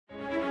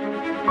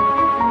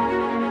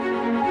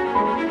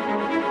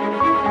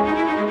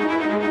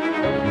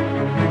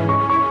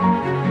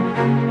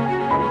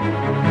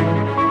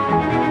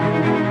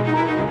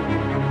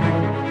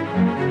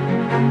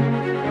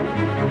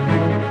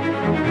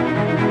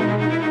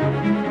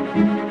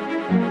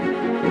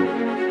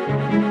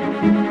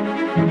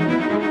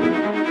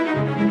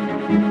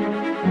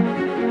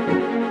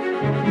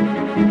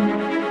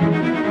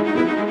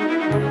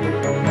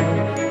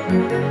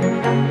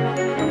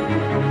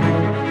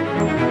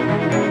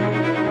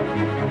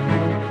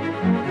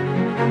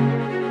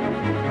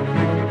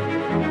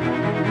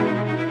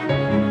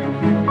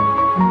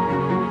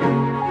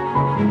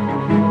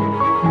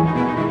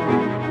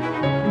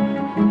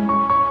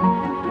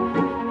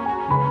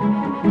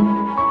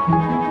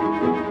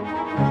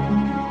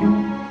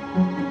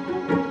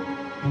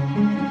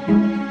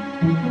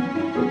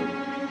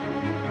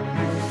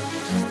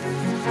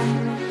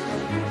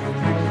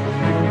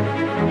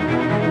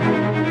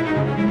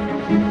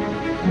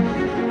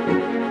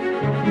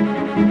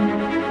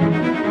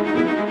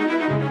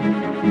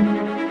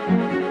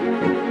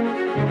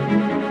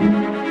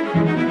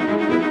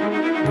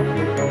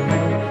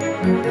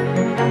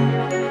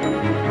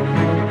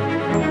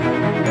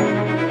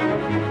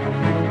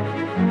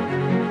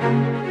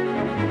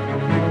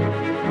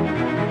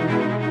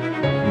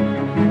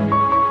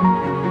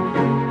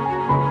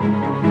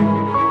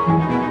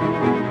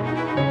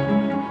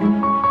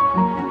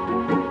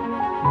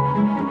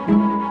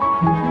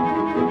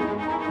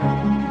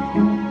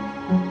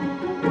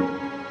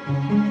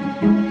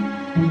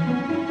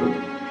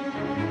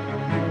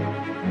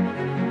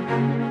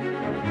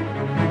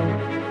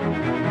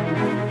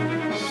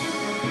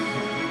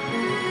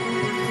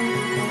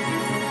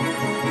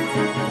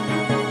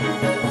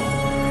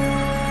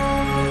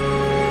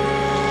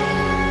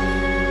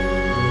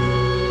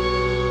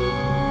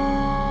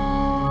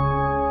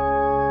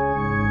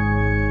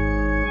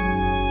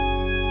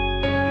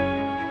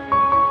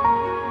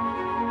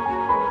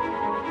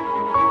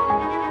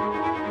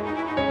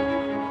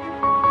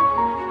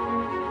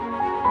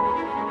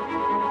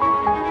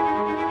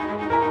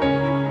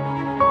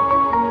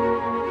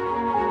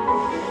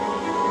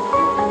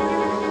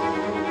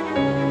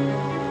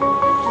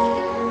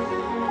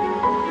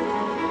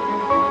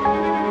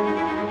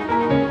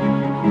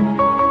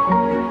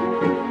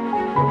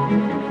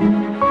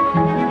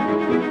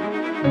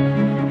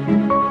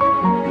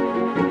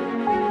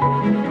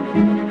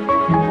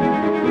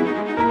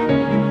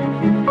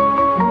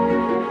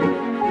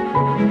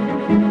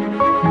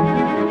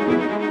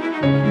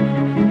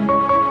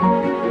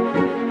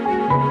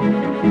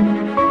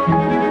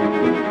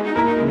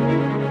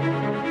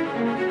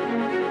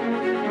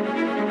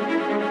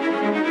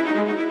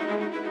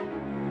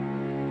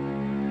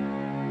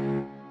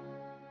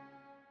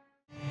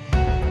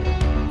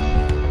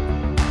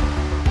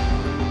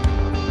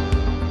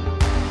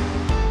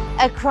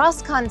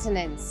Across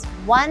continents,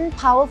 one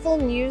powerful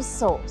news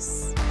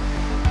source.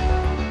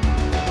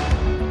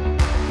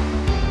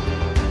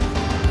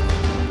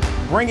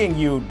 Bringing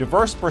you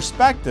diverse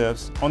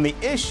perspectives on the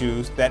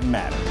issues that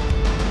matter.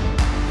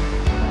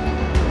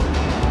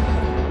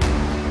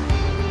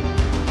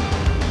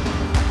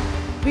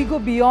 We go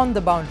beyond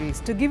the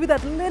boundaries to give you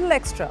that little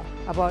extra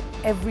about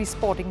every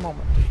sporting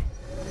moment.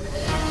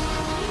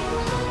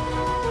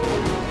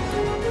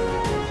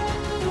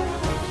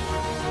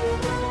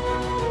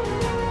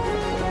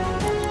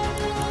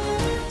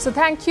 So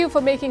thank you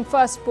for making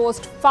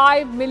Firstpost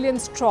 5 million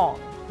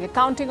strong. We're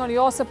counting on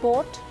your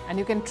support, and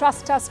you can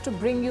trust us to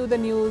bring you the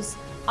news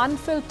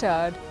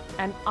unfiltered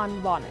and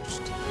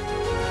unvarnished.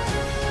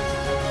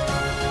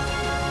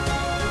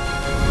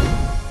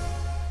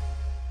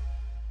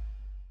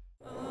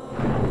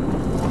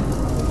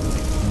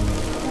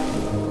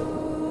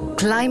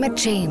 Climate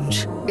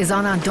change is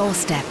on our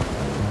doorstep.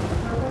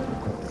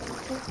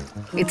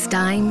 It's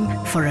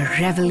time for a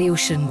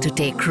revolution to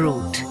take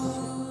root.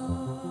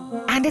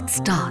 And it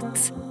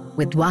starts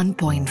with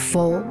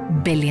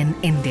 1.4 billion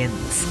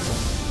Indians.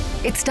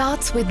 It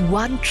starts with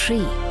one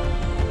tree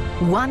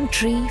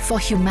for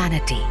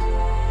humanity,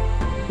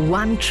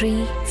 one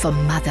tree for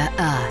Mother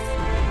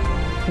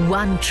Earth,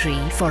 one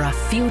tree for our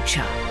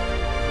future.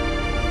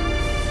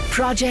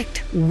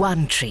 Project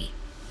One Tree,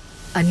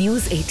 a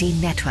News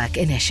 18 network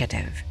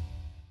initiative.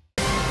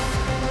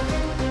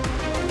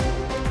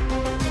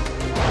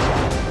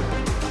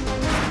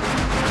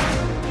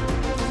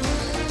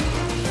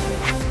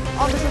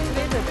 On the show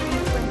today, the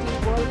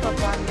T20 World Cup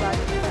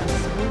bandwagon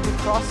has moved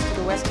across to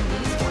the West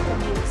Indies. What can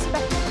we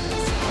expect from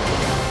this?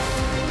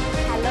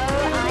 Hello,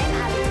 I'm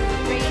Alison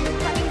Green,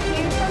 coming to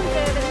you from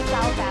Durban,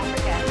 South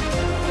Africa.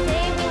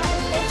 Today we have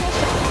a special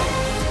show.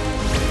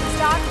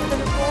 Start with a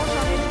report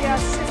on India's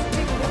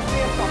shifting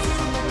nuclear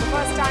posture. For the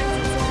first time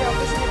since India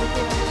officially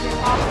became a nuclear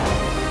power.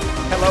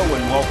 Hello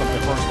and welcome to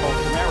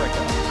Firstpost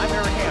America. I'm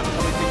Eric Ham,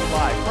 coming to you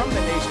live from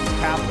the nation's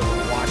capital